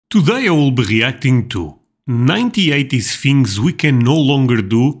Today I will be reacting to 1980s things we can no longer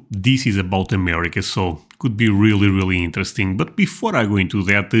do. This is about America, so could be really interesting. But before I go into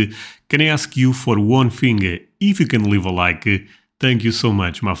that, can I ask you for one thing? If you can leave a like, thank you so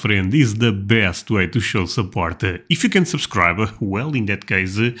much, my friend. This is the best way to show support. If you can subscribe, well, in that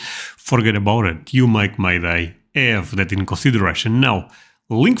case, forget about it. You make my day. Have that in consideration. Now,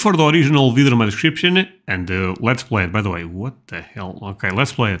 link for the original video in my description, and let's play it. By the way, what the hell? Okay,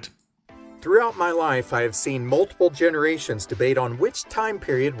 let's play it. Throughout my life, I have seen multiple generations debate on which time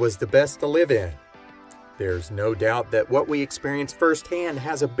period was the best to live in. There's no doubt that what we experience firsthand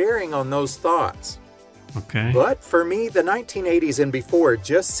has a bearing on those thoughts. Okay. But for me, the 1980s and before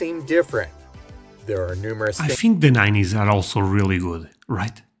just seem different. There are numerous I think the 90s are also really good,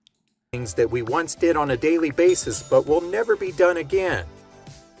 right? things that we once did on a daily basis but will never be done again.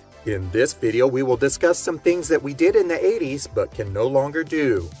 In this video, we will discuss some things that we did in the 80s but can no longer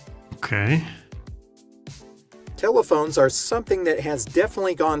do. Okay. Telephones are something that has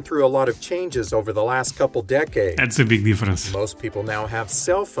definitely gone through a lot of changes over the last couple decades. That's a big difference. Most people now have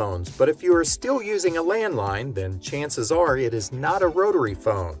cell phones, but if you are still using a landline, then chances are it is not a rotary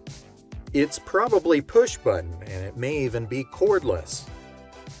phone. It's probably push button, and it may even be cordless.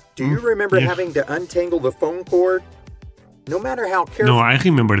 Do you remember having to untangle the phone cord? No matter how careful No, I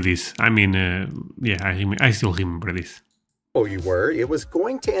remember this. I mean, yeah, I still remember this. you were, it was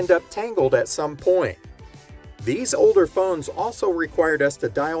going to end up tangled at some point. These older phones also required us to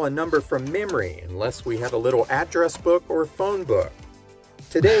dial a number from memory unless we had a little address book or phone book.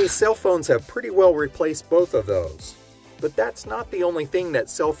 Today, cell phones have pretty well replaced both of those. But that's not the only thing that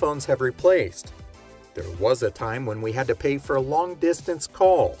cell phones have replaced. There was a time when we had to pay for long-distance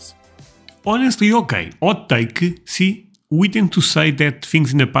calls. Honestly, okay, hot take, see, we tend to say that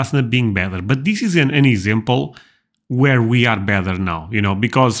things in the past are being better, but this is an example where we are better now, you know,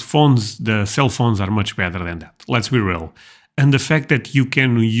 because phones, the cell phones are much better than that. Let's be real. And the fact that you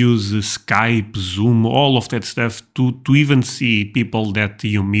can use Skype, Zoom, all of that stuff to even see people that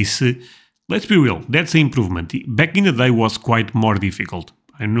you miss, let's be real, that's an improvement. Back in the day was quite more difficult.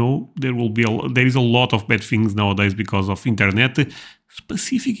 I know there is a lot of bad things nowadays because of internet,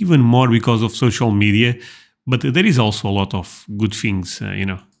 specific even more because of social media, but there is also a lot of good things, you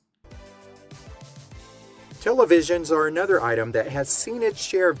know. Televisions are another item that has seen its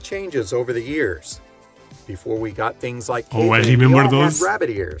share of changes over the years. Before we got things like cable, I remember we all those. had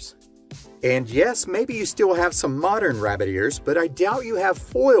rabbit ears. And yes, maybe you still have some modern rabbit ears, but I doubt you have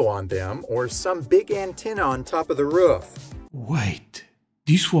foil on them or some big antenna on top of the roof. Wait,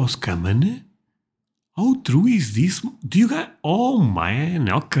 this was coming? How true is this? Do you guys... Oh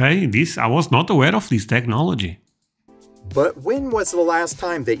man, okay, I was not aware of this technology. But when was the last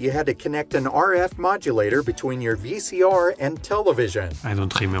time that you had to connect an RF modulator between your VCR and television? I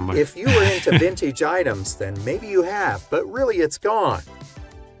don't remember. If you were into vintage items, then maybe you have, but really it's gone.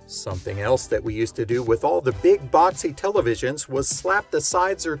 Something else that we used to do with all the big boxy televisions was slap the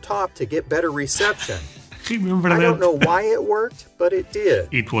sides or top to get better reception. Remember that? I don't know why it worked, but it did.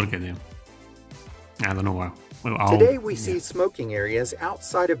 It worked, yeah. I don't know why. Today we see smoking areas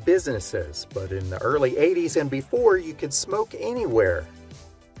outside of businesses, but in the early 80s and before, you could smoke anywhere.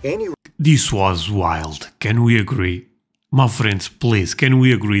 This was wild, can we agree? My friends, please, can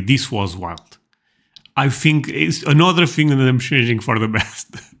we agree? This was wild. I think it's another thing that I'm changing for the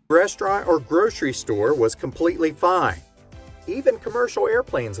best. Restaurant or grocery store was completely fine. Even commercial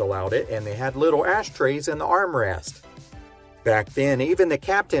airplanes allowed it, and they had little ashtrays in the armrest. Back then, even the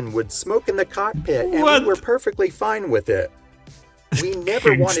captain would smoke in the cockpit, and we were perfectly fine with it. We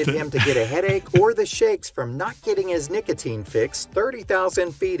never wanted him to get a headache or the shakes from not getting his nicotine fix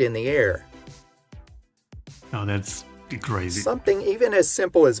 30,000 feet in the air. Oh, that's crazy. Something even as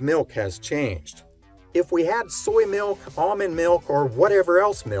simple as milk has changed. If we had soy milk, almond milk, or whatever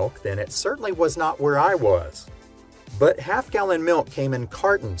else milk, then it certainly was not where I was. But half-gallon milk came in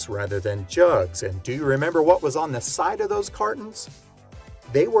cartons rather than jugs, and do you remember what was on the side of those cartons?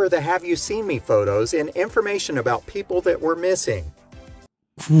 They were the Have You Seen Me photos and information about people that were missing.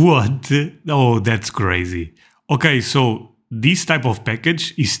 What? Oh, that's crazy. Okay, so this type of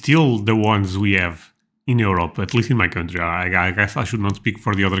package is still the ones we have in Europe, at least in my country. I guess I should not speak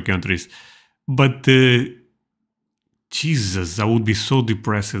for the other countries. But, Jesus, I would be so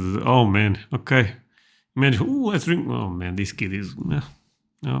depressed. Oh man, okay. Imagine, ooh, let's drink. Oh man, this kid is...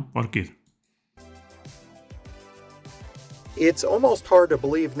 No, poor kid. It's almost hard to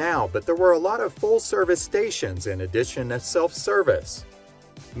believe now, but there were a lot of full-service stations in addition to self-service.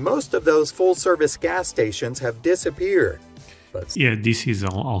 Most of those full-service gas stations have disappeared. But Yeah, this is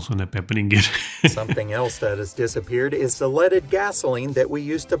also not happening here. something else that has disappeared is the leaded gasoline that we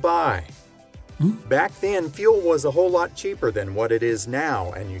used to buy. Back then, fuel was a whole lot cheaper than what it is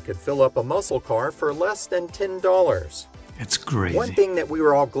now, and you could fill up a muscle car for less than $10. That's crazy. One thing that we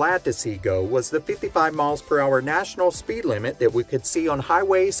were all glad to see go was the 55 miles per hour national speed limit that we could see on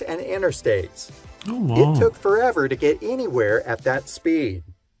highways and interstates. Oh, wow. It took forever to get anywhere at that speed.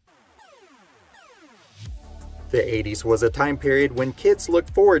 The 80s was a time period when kids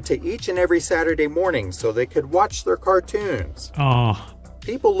looked forward to each and every Saturday morning so they could watch their cartoons. Oh,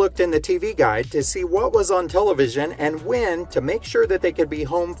 People looked in the TV guide to see what was on television and when to make sure that they could be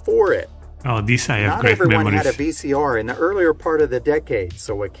home for it. oh, this I have Not great everyone memories. had a VCR in the earlier part of the decade,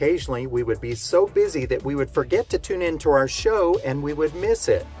 so occasionally we would be so busy that we would forget to tune into our show and we would miss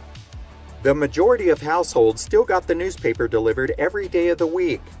it. The majority of households still got the newspaper delivered every day of the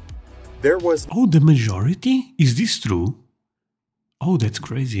week. There was Oh, the majority? Is this true? Oh, that's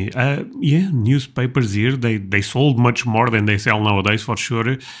crazy. Yeah, newspapers here, they sold much more than they sell nowadays for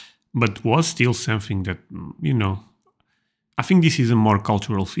sure, but was still something that, I think this is a more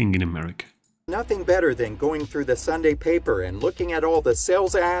cultural thing in America. nothing better than going through the Sunday paper and looking at all the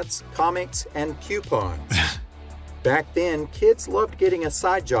sales ads, comics, and coupons. Back then, kids loved getting a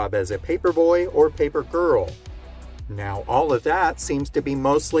side job as a paperboy or paper girl. Now all of that seems to be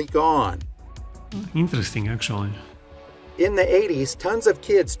mostly gone. Interesting, actually. In the 80s, tons of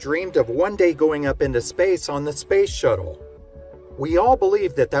kids dreamed of one day going up into space on the space shuttle. We all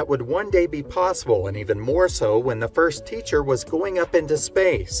believed that that would one day be possible, and even more so when the first teacher was going up into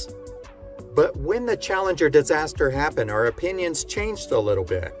space. But when the Challenger disaster happened, our opinions changed a little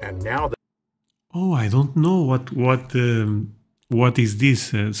bit, and now Oh, I don't know what is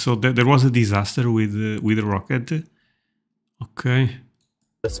this. So there was a disaster with a rocket. Okay.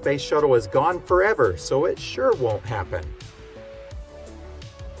 the space shuttle is gone forever, so it sure won't happen.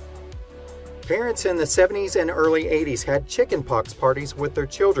 Parents in the 70s and early 80s had chickenpox parties with their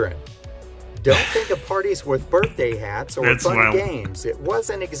children. Don't think of parties with birthday hats or That's fun wild. games. It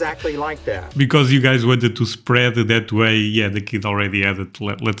wasn't exactly like that. Because you guys wanted to spread it that way, yeah, the kid already had it.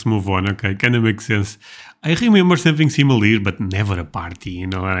 Let's move on, okay? Kind of makes sense. I remember something similar, but never a party, you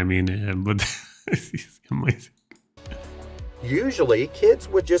know what I mean? But it's amazing. Usually, kids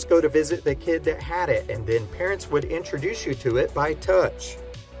would just go to visit the kid that had it, and then parents would introduce you to it by touch.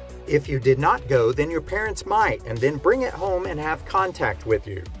 If you did not go, then your parents might, and then bring it home and have contact with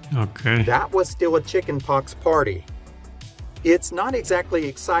you. Okay. That was still a chickenpox party. It's not exactly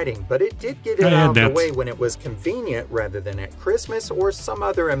exciting, but it did get it I had out of the that. way when it was convenient rather than at Christmas or some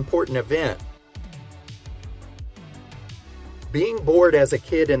other important event. Being bored as a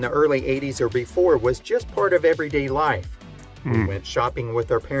kid in the early 80s or before was just part of everyday life. We went shopping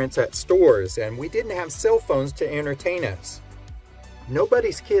with our parents at stores, and we didn't have cell phones to entertain us.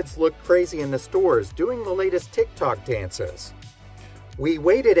 Nobody's kids looked crazy in the stores doing the latest TikTok dances. We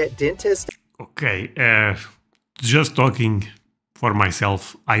waited at dentists. Okay, just talking for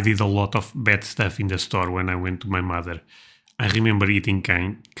myself, I did a lot of bad stuff in the store when I went to my mother. I remember eating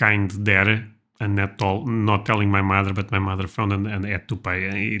kind there and not telling my mother, but my mother found and had to pay.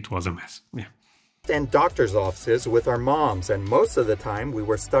 It was a mess. Yeah. And doctor's offices with our moms, and most of the time we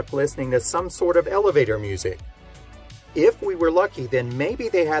were stuck listening to some sort of elevator music. If we were lucky, then maybe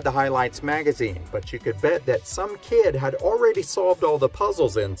they had the Highlights magazine, but you could bet that some kid had already solved all the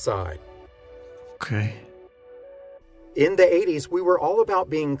puzzles inside. Okay. In the 80s, we were all about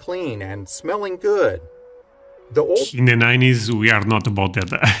being clean and smelling good. The old In the 90s, we are not about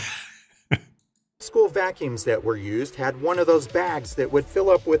that. school vacuums that were used had one of those bags that would fill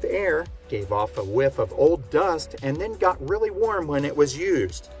up with air, gave off a whiff of old dust, and then got really warm when it was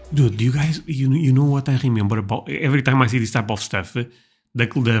used. Dude, you guys, you know what I remember about every time I see this type of stuff,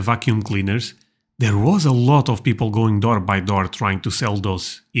 the vacuum cleaners, there was a lot of people going door by door trying to sell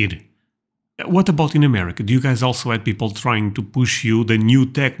those here. What about in America? Do you guys also had people trying to push you the new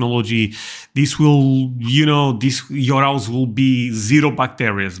technology? This will, your house will be zero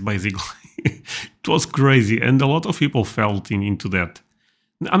bacteria, basically. It was crazy, and a lot of people fell into that.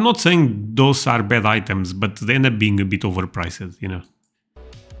 I'm not saying those are bad items, but they end up being a bit overpriced,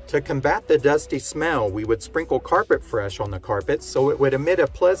 To combat the dusty smell, we would sprinkle carpet fresh on the carpet so it would emit a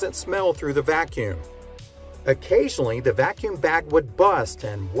pleasant smell through the vacuum. Occasionally, the vacuum bag would bust,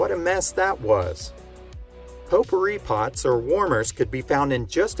 and what a mess that was. Potpourri pots or warmers could be found in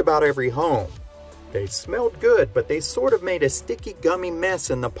just about every home. They smelled good, but they sort of made a sticky, gummy mess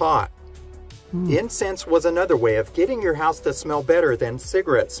in the pot. Incense was another way of getting your house to smell better than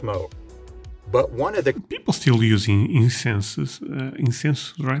cigarette smoke. But one of the People still using incense,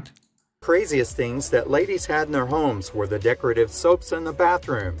 right? Craziest things that ladies had in their homes were the decorative soaps in the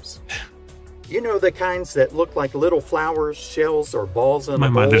bathrooms. You know, the kinds that look like little flowers, shells, or balls in a bowl?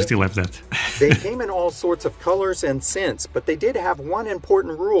 My mother still has that. They came in all sorts of colors and scents, but they did have one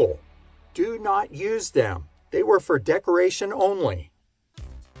important rule. Do not use them. They were for decoration only.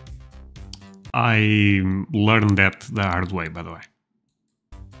 I learned that the hard way, by the way.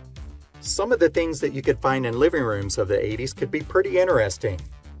 Some of the things that you could find in living rooms of the 80s could be pretty interesting.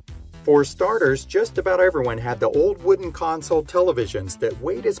 For starters, just about everyone had the old wooden console televisions that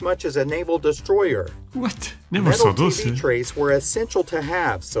weighed as much as a naval destroyer. What? Never saw Metal those. TV trays were essential to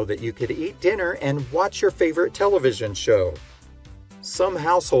have so that you could eat dinner and watch your favorite television show. Some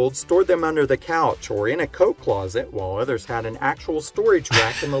households stored them under the couch or in a coat closet, while others had an actual storage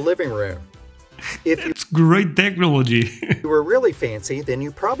rack in the living room. If It's great technology. you were really fancy, then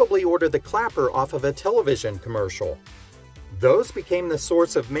you probably ordered the clapper off of a television commercial. Those became the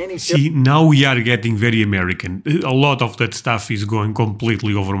source of many See, now we are getting very American. A lot of that stuff is going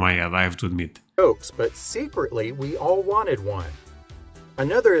completely over my head, I have to admit. jokes, but secretly we all wanted one.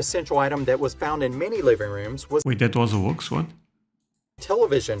 Another essential item that was found in many living rooms was Wait, that was a Vox one? a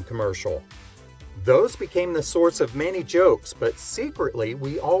television commercial. Those became the source of many jokes, but secretly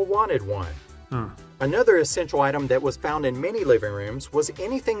we all wanted one. Huh. Another essential item that was found in many living rooms was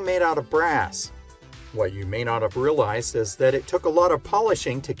anything made out of brass. What you may not have realized is that it took a lot of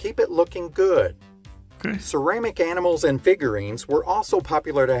polishing to keep it looking good. Okay. Ceramic animals and figurines were also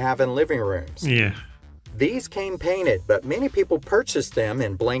popular to have in living rooms. Yeah. These came painted, but many people purchased them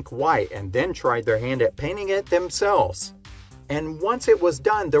in blank white and then tried their hand at painting it themselves. And once it was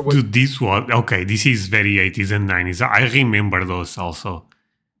done, there was Dude, this was... Okay, this is very 80s and 90s. I remember those also.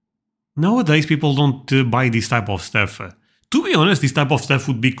 Nowadays, people don't buy this type of stuff. To be honest, this type of stuff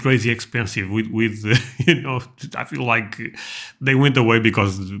would be crazy expensive. With you know, I feel like they went away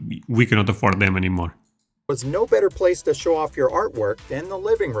because we cannot afford them anymore. no better place to show off your artwork than the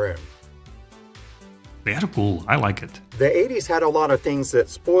living room. They are cool. I like it. The 80s had a lot of things that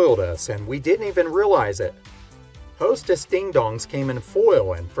spoiled us, and we didn't even realize it. Hostess ding-dongs came in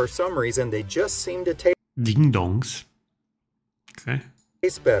foil, and for some reason they just seemed to Ding-dongs. Okay.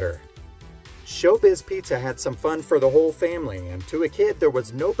 taste better. Showbiz Pizza had some fun for the whole family, and to a kid there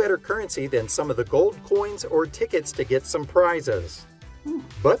was no better currency than some of the gold coins or tickets to get some prizes.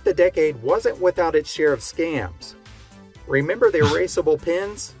 But the decade wasn't without its share of scams. Remember the erasable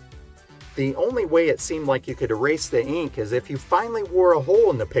pens? The only way it seemed like you could erase the ink is if you finally wore a hole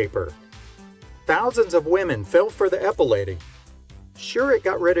in the paper. Thousands of women fell for the epilating. Sure, it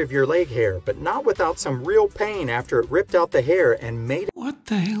got rid of your leg hair, but not without some real pain after it ripped out the hair and made What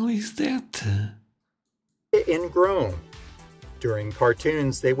the hell is that? it ingrown. During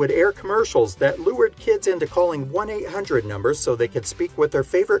cartoons, they would air commercials that lured kids into calling 1-800 numbers so they could speak with their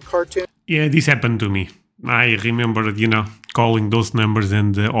favorite cartoon. Yeah, this happened to me. I remember, you know, calling those numbers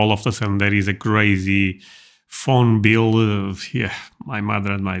and all of a sudden there is a crazy phone bill. Yeah, my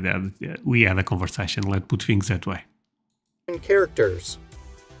mother and my dad, yeah, we had a conversation. Let's put things that way. Characters.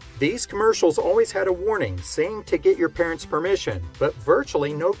 These commercials always had a warning saying to get your parents' permission, but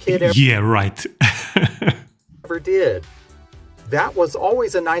virtually no kid Yeah, right. ever did. That was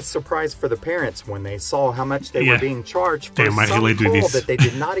always a nice surprise for the parents when they saw how much they were being charged for Damn, I some relate to call this. that they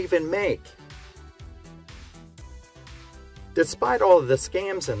did not even make. Despite all of the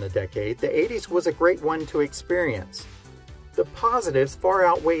scams in the decade, the 80s was a great one to experience. The positives far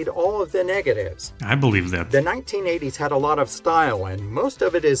outweighed all of the negatives. I believe that. The 1980s had a lot of style, and most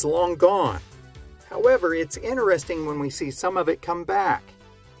of it is long gone. However, it's interesting when we see some of it come back.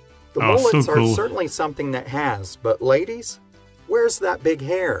 The Oh, so mullets cool. are certainly something that has, but ladies, where's that big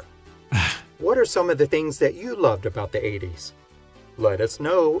hair? What are some of the things that you loved about the 80s? Let us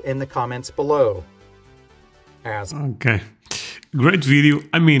know in the comments below. As Okay. Great video.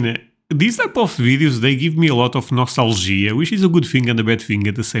 I mean, these type of videos, they give me a lot of nostalgia, which is a good thing and a bad thing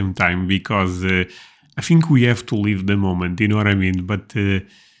at the same time, because I think we have to live the moment, you know what I mean? But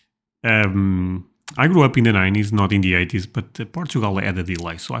I grew up in the 90s, not in the 80s, but Portugal had a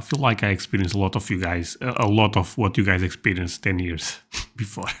delay, so I feel like I experienced a lot of what you guys experienced 10 years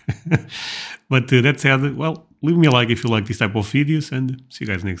before. But that said, well, leave me a like if you like this type of videos, and see you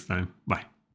guys next time. Bye.